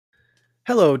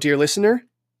Hello, dear listener.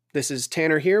 This is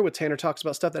Tanner here with Tanner Talks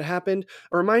About Stuff That Happened.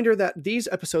 A reminder that these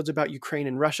episodes about Ukraine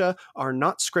and Russia are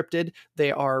not scripted.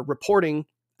 They are reporting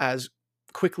as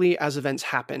quickly as events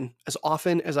happen, as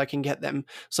often as I can get them.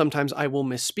 Sometimes I will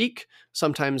misspeak.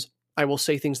 Sometimes I will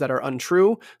say things that are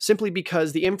untrue, simply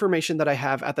because the information that I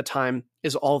have at the time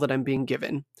is all that I'm being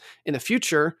given. In the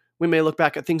future, we may look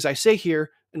back at things I say here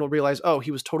and we'll realize, oh,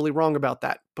 he was totally wrong about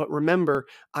that. But remember,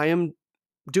 I am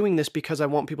doing this because I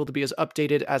want people to be as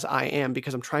updated as I am,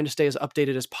 because I'm trying to stay as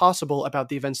updated as possible about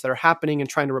the events that are happening and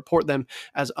trying to report them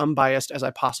as unbiased as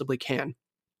I possibly can.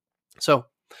 So,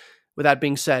 with that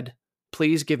being said,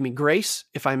 please give me grace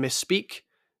if I misspeak,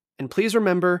 and please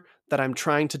remember that I'm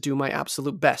trying to do my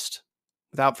absolute best.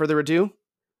 Without further ado,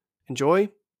 enjoy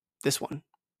this one.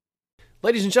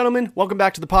 Ladies and gentlemen, welcome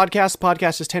back to the podcast. The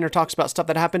podcast is Tanner Talks About Stuff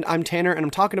That Happened. I'm Tanner, and I'm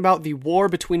talking about the war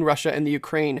between Russia and the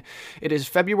Ukraine. It is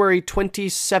February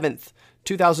 27th,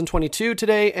 2022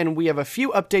 today, and we have a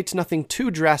few updates, nothing too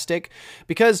drastic,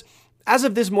 because as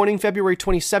of this morning, February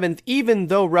 27th, even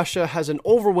though Russia has an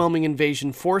overwhelming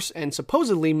invasion force and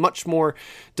supposedly much more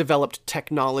developed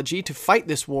technology to fight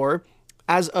this war,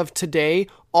 as of today,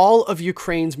 all of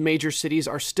Ukraine's major cities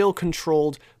are still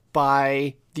controlled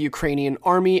by the Ukrainian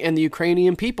army and the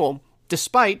Ukrainian people,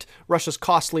 despite Russia's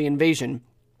costly invasion.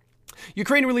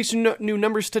 Ukraine released new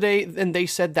numbers today, and they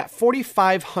said that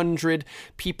 4,500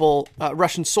 people,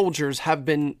 Russian soldiers, have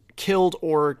been killed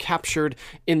or captured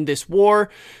in this war.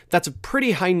 That's a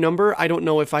pretty high number. I don't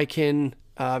know if I can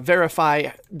verify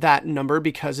that number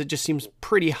because it just seems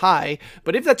pretty high.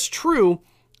 But if that's true,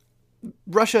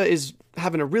 Russia is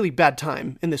having a really bad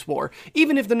time in this war.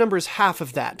 Even if the number is half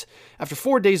of that, after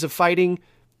 4 days of fighting,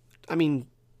 I mean,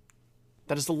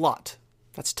 that is a lot.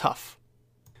 That's tough.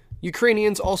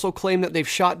 Ukrainians also claim that they've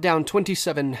shot down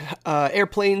 27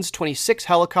 airplanes, 26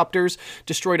 helicopters,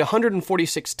 destroyed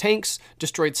 146 tanks,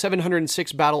 destroyed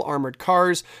 706 battle-armored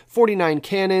cars, 49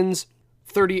 cannons,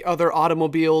 30 other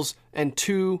automobiles, and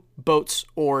 2 boats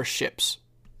or ships.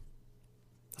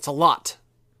 That's a lot.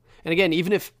 And again,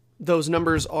 even if those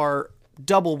numbers are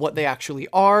double what they actually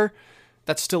are,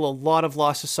 that's still a lot of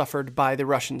losses suffered by the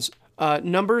Russians.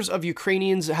 Numbers of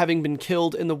Ukrainians having been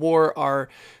killed in the war are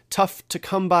tough to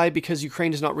come by because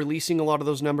Ukraine is not releasing a lot of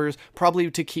those numbers, probably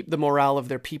to keep the morale of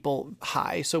their people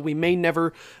high. So we may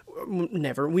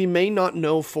we may not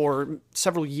know for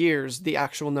several years the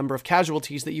actual number of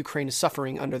casualties that Ukraine is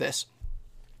suffering under this.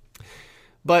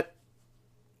 But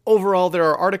overall, there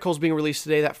are articles being released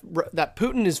today that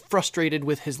Putin is frustrated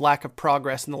with his lack of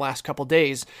progress in the last couple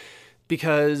days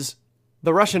because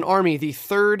the Russian army, the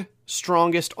third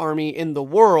strongest army in the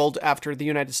world after the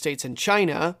United States and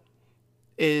China,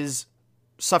 is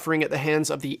suffering at the hands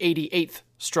of the 88th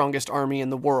strongest army in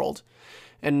the world.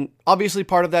 And obviously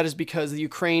part of that is because the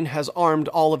Ukraine has armed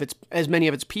as many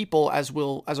of its people as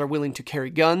are willing to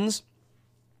carry guns.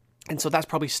 And so that's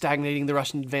probably stagnating the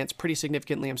Russian advance pretty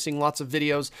significantly. I'm seeing lots of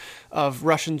videos of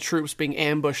Russian troops being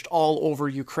ambushed all over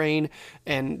Ukraine,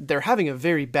 and they're having a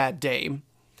very bad day.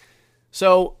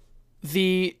 So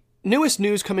the newest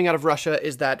news coming out of Russia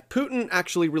is that Putin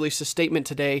actually released a statement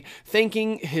today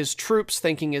thanking his troops,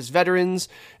 thanking his veterans,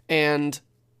 and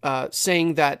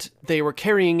saying that they were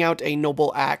carrying out a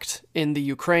noble act in the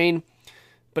Ukraine.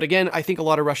 But again, I think a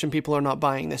lot of Russian people are not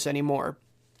buying this anymore.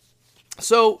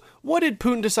 So what did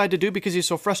Putin decide to do because he's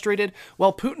so frustrated?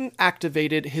 Well, Putin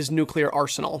activated his nuclear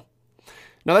arsenal.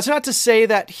 Now, that's not to say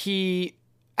that he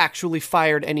actually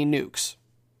fired any nukes.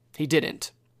 He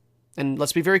didn't. And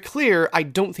let's be very clear, I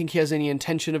don't think he has any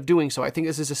intention of doing so. I think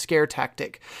this is a scare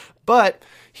tactic. But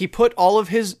he put all of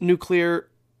his nuclear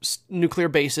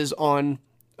bases on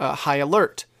high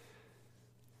alert.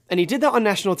 And he did that on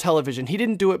national television. He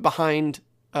didn't do it behind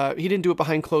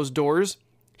closed doors.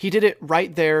 He did it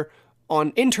right there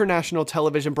on international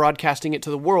television, broadcasting it to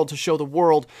the world to show the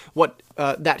world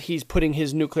that he's putting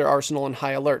his nuclear arsenal on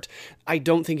high alert. I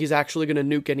don't think he's actually going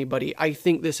to nuke anybody. I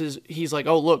think he's like,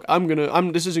 oh look,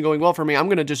 this isn't going well for me. I'm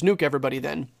going to just nuke everybody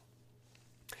then.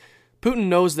 Putin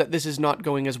knows that this is not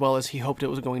going as well as he hoped it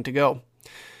was going to go.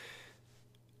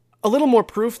 A little more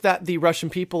proof that the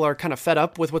Russian people are kind of fed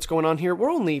up with what's going on here.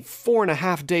 We're only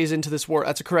 4.5 days into this war.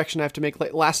 That's a correction I have to make.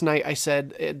 Last night I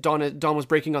said Dawn was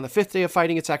breaking on the 5th day of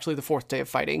fighting. It's actually the 4th day of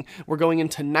fighting. We're going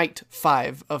into night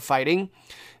 5 of fighting,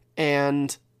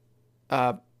 and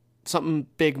something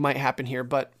big might happen here.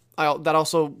 But I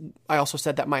also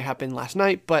said that might happen last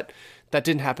night, but that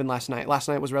didn't happen last night. Last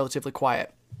night was relatively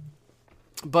quiet.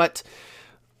 But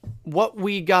what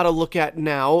we got to look at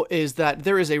now is that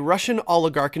there is a Russian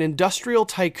oligarch, an industrial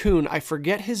tycoon. I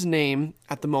forget his name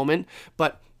at the moment,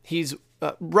 but he's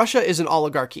Russia is an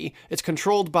oligarchy. It's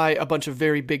controlled by a bunch of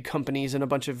very big companies and a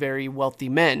bunch of very wealthy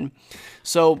men.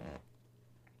 So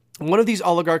one of these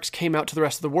oligarchs came out to the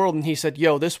rest of the world and he said,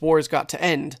 yo, this war has got to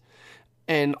end.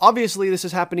 And obviously this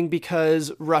is happening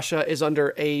because Russia is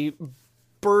under a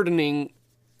burdening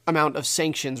amount of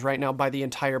sanctions right now by the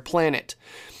entire planet.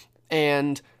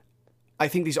 And I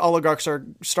think these oligarchs are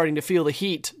starting to feel the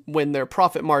heat when their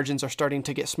profit margins are starting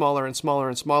to get smaller and smaller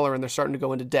and smaller, and they're starting to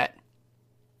go into debt.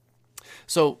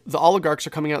 So the oligarchs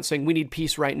are coming out saying, we need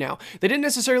peace right now. They didn't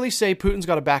necessarily say Putin's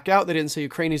got to back out. They didn't say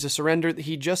Ukraine needs to surrender.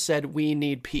 He just said, we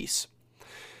need peace.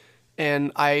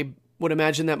 And I would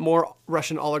imagine that more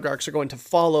Russian oligarchs are going to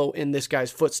follow in this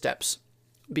guy's footsteps,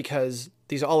 because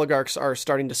these oligarchs are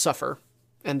starting to suffer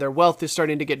and their wealth is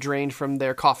starting to get drained from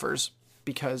their coffers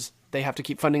because they have to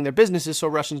keep funding their businesses so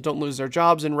Russians don't lose their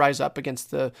jobs and rise up against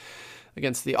the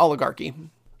oligarchy.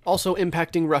 Also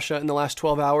impacting Russia in the last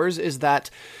 12 hours is that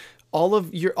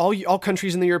all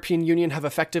countries in the European Union have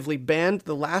effectively banned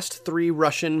the last 3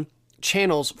 Russian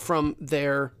channels from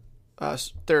their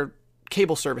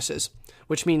cable services,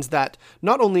 which means that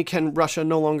not only can Russia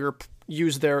no longer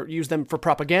use them for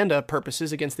propaganda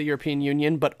purposes against the European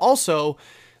Union, but also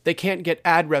they can't get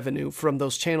ad revenue from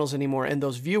those channels anymore and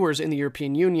those viewers in the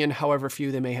European Union, however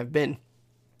few they may have been.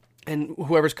 And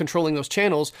whoever's controlling those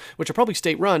channels, which are probably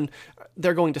state-run,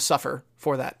 they're going to suffer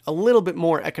for that a little bit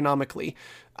more economically.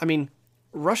 I mean,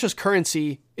 Russia's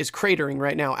currency is cratering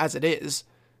right now as it is.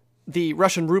 The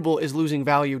Russian ruble is losing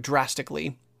value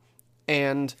drastically.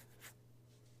 And,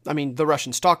 I mean, the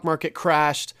Russian stock market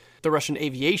crashed. The Russian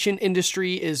aviation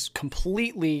industry is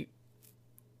completely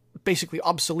basically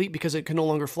obsolete because it can no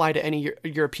longer fly to any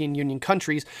European Union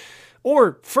countries,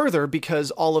 or further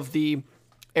because all of the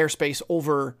airspace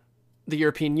over the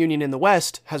European Union in the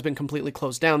West has been completely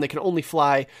closed down. They can only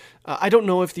fly. I don't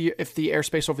know if the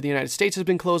airspace over the United States has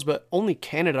been closed, but only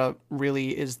Canada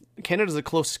really is. Canada's the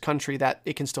closest country that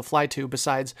it can still fly to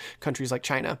besides countries like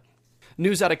China.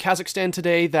 News out of Kazakhstan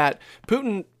today that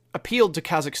Putin appealed to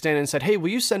Kazakhstan and said, hey, will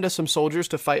you send us some soldiers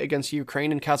to fight against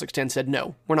Ukraine? And Kazakhstan said,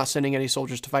 no, we're not sending any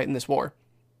soldiers to fight in this war.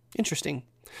 Interesting,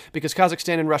 because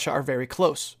Kazakhstan and Russia are very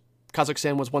close.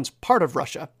 Kazakhstan was once part of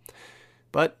Russia,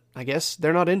 but I guess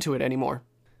they're not into it anymore.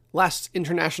 Last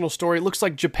international story, looks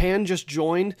like Japan just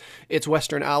joined its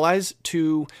Western allies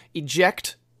to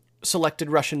eject selected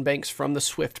Russian banks from the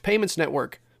SWIFT payments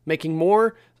network, making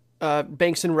more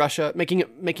banks in Russia, making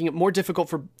it more difficult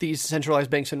for these centralized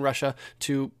banks in Russia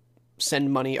to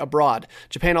send money abroad.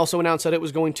 Japan also announced that it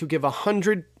was going to give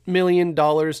 $100 million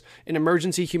in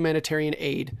emergency humanitarian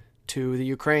aid to the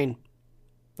Ukraine.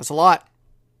 That's a lot.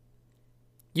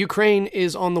 Ukraine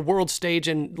is on the world stage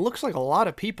and looks like a lot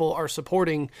of people are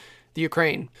supporting the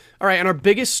Ukraine. All right, and our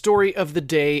biggest story of the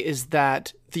day is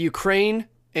that the Ukraine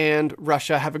and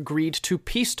Russia have agreed to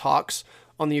peace talks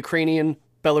on the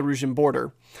Ukrainian-Belarusian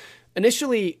border.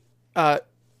 Initially,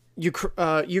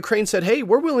 Ukraine said, hey,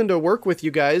 we're willing to work with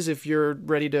you guys if you're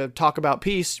ready to talk about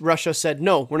peace. Russia said,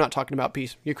 no, we're not talking about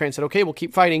peace. Ukraine said, okay, we'll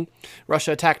keep fighting.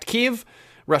 Russia attacked Kyiv.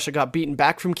 Russia got beaten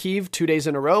back from Kyiv 2 days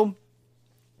in a row.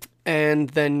 And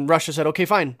then Russia said, okay,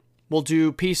 fine. We'll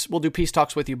do peace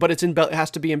talks with you, but it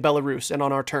has to be in Belarus and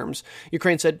on our terms.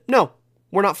 Ukraine said, no,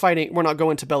 we're not fighting. We're not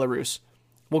going to Belarus.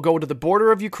 We'll go to the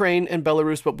border of Ukraine and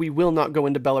Belarus, but we will not go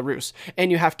into Belarus.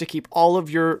 And you have to keep all of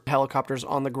your helicopters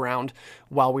on the ground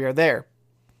while we are there.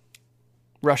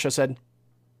 Russia said,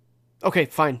 okay,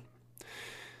 fine.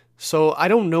 So I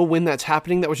don't know when that's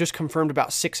happening. That was just confirmed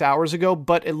about 6 hours ago,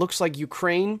 but it looks like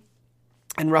Ukraine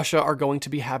and Russia are going to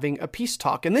be having a peace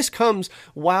talk. And this comes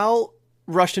while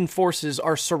Russian forces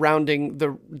are surrounding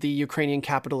the Ukrainian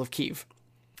capital of Kyiv.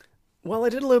 Well, I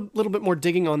did a little bit more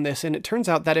digging on this, and it turns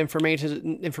out that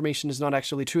information is not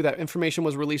actually true. That information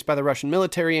was released by the Russian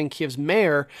military, and Kyiv's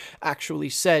mayor actually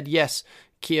said, yes,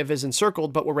 Kyiv is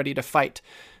encircled, but we're ready to fight.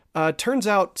 Turns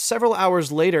out several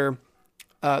hours later,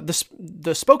 the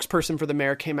spokesperson for the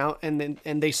mayor came out, and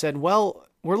they said, well,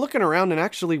 we're looking around, and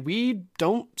actually we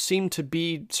don't seem to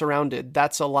be surrounded.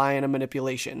 That's a lie and a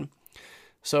manipulation.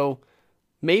 So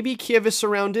maybe Kyiv is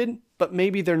surrounded, but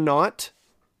maybe they're not.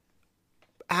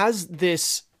 As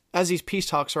these peace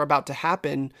talks are about to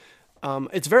happen,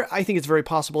 I think it's very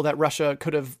possible that Russia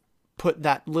could have put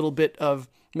that little bit of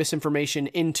misinformation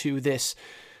into this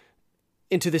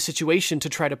situation to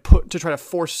try to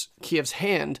force Kyiv's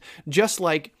hand, just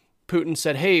like Putin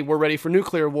said, "Hey, we're ready for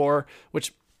nuclear war,"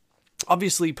 which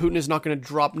obviously Putin is not going to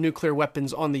drop nuclear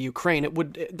weapons on the Ukraine.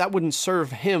 That wouldn't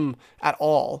serve him at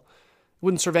all. It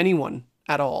wouldn't serve anyone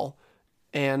at all.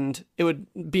 And it would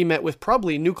be met with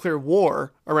probably nuclear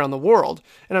war around the world.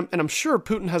 And I'm sure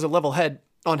Putin has a level head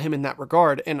on him in that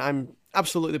regard. And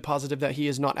absolutely positive that he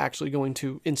is not actually going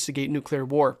to instigate nuclear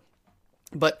war.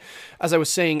 But as I was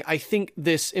saying, I think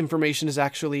this information is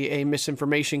actually a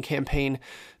misinformation campaign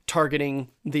targeting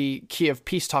the Kiev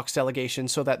peace talks delegation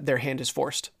so that their hand is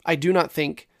forced. I do not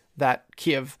think that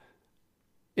Kiev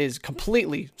is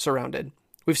completely surrounded.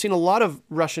 We've seen a lot of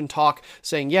Russian talk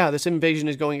saying, yeah, this invasion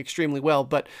is going extremely well,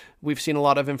 but we've seen a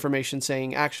lot of information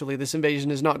saying, actually, this invasion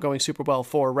is not going super well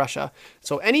for Russia.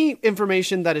 So any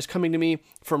information that is coming to me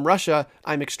from Russia,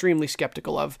 I'm extremely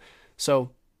skeptical of.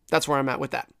 So that's where I'm at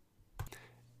with that.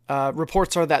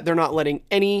 Reports are that they're not letting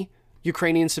any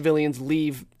Ukrainian civilians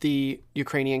leave the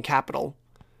Ukrainian capital.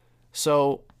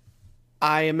 So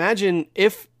I imagine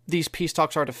if these peace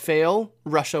talks are to fail,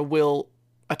 Russia will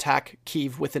attack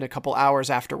Kyiv within a couple hours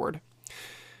afterward.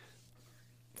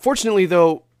 Fortunately,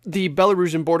 though, the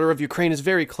Belarusian border of Ukraine is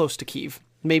very close to Kyiv,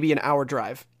 maybe an hour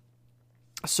drive.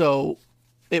 So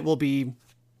it will be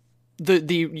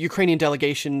the Ukrainian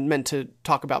delegation meant to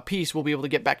talk about peace will be able to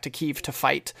get back to Kyiv to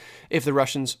fight if the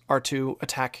Russians are to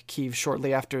attack Kyiv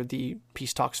shortly after the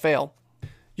peace talks fail.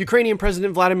 Ukrainian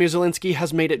President Vladimir Zelensky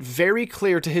has made it very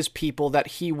clear to his people that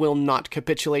he will not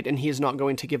capitulate and he is not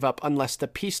going to give up unless the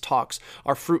peace talks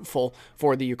are fruitful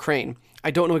for the Ukraine. I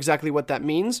don't know exactly what that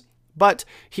means, but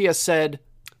he has said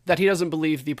that he doesn't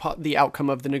believe the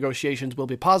outcome of the negotiations will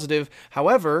be positive.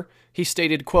 However, he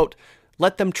stated, quote,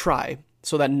 "Let them try,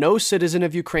 so that no citizen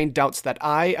of Ukraine doubts that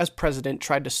I, as president,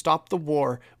 tried to stop the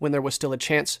war when there was still a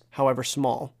chance, however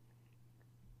small."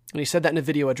 And he said that in a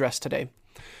video address today.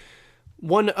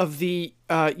 One of the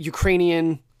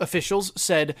Ukrainian officials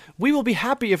said, "We will be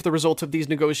happy if the result of these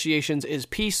negotiations is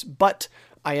peace, but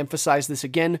I emphasize this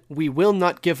again, we will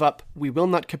not give up, we will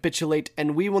not capitulate,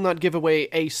 and we will not give away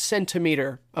a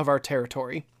centimeter of our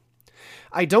territory."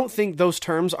 I don't think those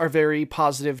terms are very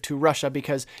positive to Russia,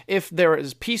 because if there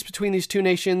is peace between these two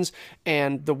nations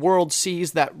and the world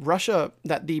sees that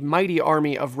the mighty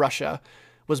army of Russia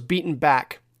was beaten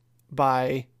back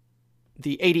by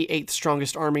the 88th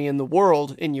strongest army in the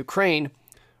world in Ukraine,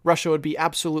 Russia would be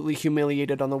absolutely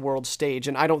humiliated on the world stage.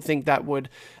 And I don't think that would,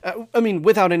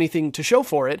 without anything to show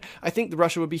for it, I think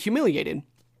Russia would be humiliated.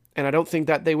 And I don't think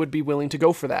that they would be willing to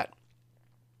go for that.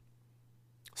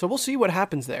 So we'll see what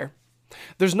happens there.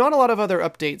 There's not a lot of other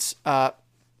updates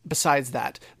besides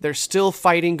that. There's still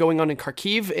fighting going on in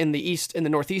Kharkiv in the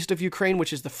northeast of Ukraine,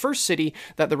 which is the first city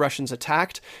that the Russians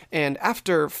attacked. And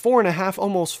after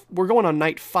 4.5, we're going on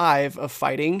night 5 of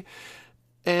fighting.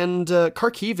 And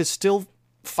Kharkiv is still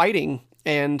fighting,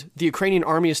 and the Ukrainian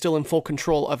army is still in full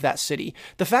control of that city.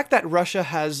 The fact that Russia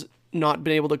has not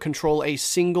been able to control a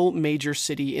single major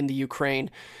city in the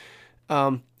Ukraine,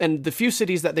 and the few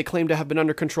cities that they claim to have been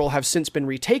under control have since been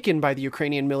retaken by the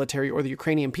Ukrainian military or the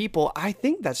Ukrainian people, I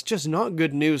think that's just not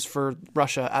good news for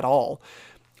Russia at all.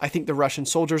 I think the Russian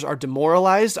soldiers are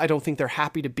demoralized. I don't think they're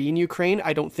happy to be in Ukraine.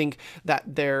 I don't think that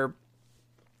they're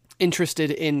interested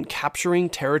in capturing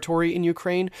territory in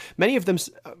Ukraine. Many of them,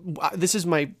 this is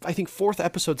my, I think, 4th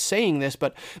episode saying this,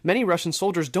 but many Russian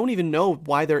soldiers don't even know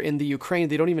why they're in the Ukraine.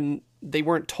 They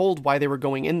weren't told why they were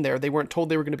going in there. They weren't told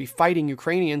they were going to be fighting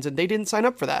Ukrainians, and they didn't sign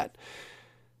up for that.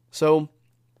 So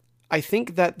I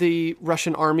think that the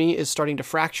Russian army is starting to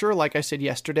fracture, like I said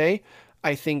yesterday.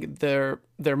 I think their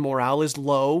morale is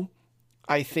low.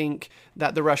 I think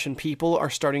that the Russian people are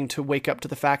starting to wake up to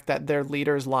the fact that their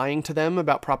leader is lying to them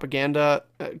about propaganda,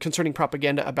 concerning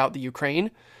propaganda about the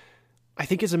Ukraine. I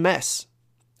think it's a mess.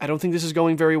 I don't think this is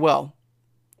going very well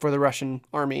for the Russian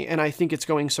army, and I think it's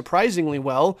going surprisingly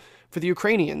well for the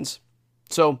Ukrainians.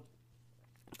 So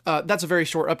that's a very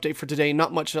short update for today.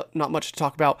 Not much to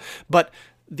talk about, but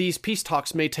these peace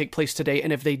talks may take place today,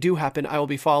 and if they do happen, I will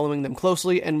be following them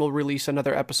closely and will release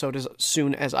another episode as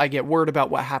soon as I get word about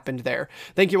what happened there.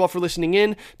 Thank you all for listening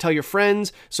in. Tell your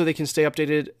friends so they can stay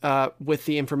updated with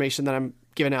the information that I'm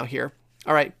giving out here.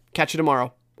 All right, catch you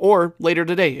tomorrow, or later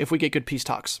today if we get good peace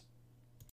talks.